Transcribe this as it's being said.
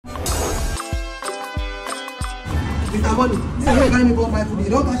Mr. Money, this is where you carry me go buy food. You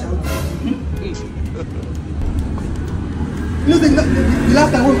don't cash out. You know the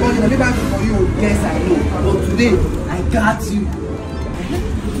last time we called you, I buy food for you. Yes, I know. But today, I got you.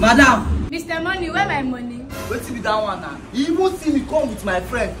 Madam. Mr. Money, where my money? Wait till be that one now. You even see me come with my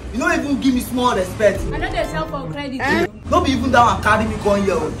friend. You don't even give me small respect. I know they sell for credit. Don't be even that one carry me come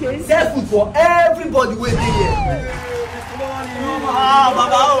here. Okay. Sell food for everybody waiting here.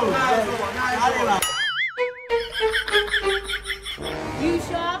 You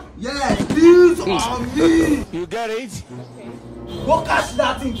sure? Yes, these are me. You get it? Okay. Go catch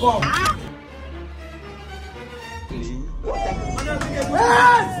that thing, come.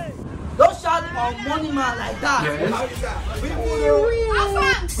 Yes! Don't shout on money man like that. Yes.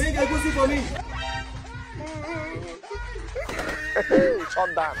 Bring a goosey for me.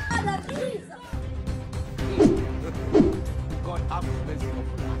 Calm down. God have mercy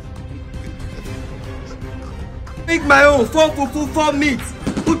upon us. Make my own 4 fufu 4 meat.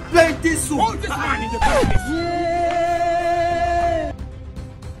 Put plenty soup. Oh, this man in the business. Yeah.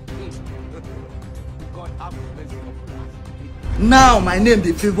 God have mercy upon us. Now my name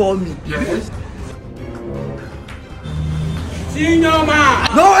they favor me. Yes. Senior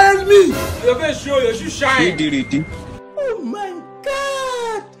man, No help me. your face show, your shoe shine. Oh my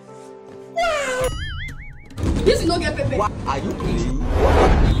God. This is not get paper. What are you playing?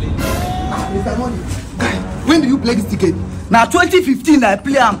 Mr. Money, guy, when do you play this ticket? Now 2015 I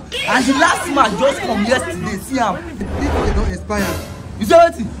play am and the last man just come yesterday. See am. The bet code don't expire. You say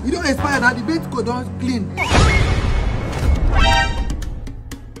what? You don't expire now. The bet code don't clean.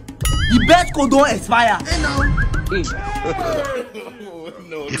 The bet code don't expire. Hey now.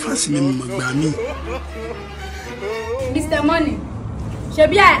 If I see me, Mr. Money,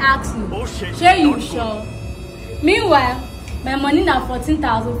 Shebi I ask you. Shey you sure? Meanwhile, my money now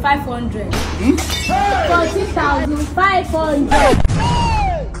 14,500. 14,500.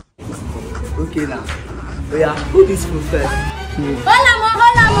 Okay now. Oh yeah, who this food first? Hola mo,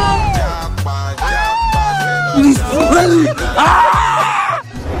 hola mo. Ah!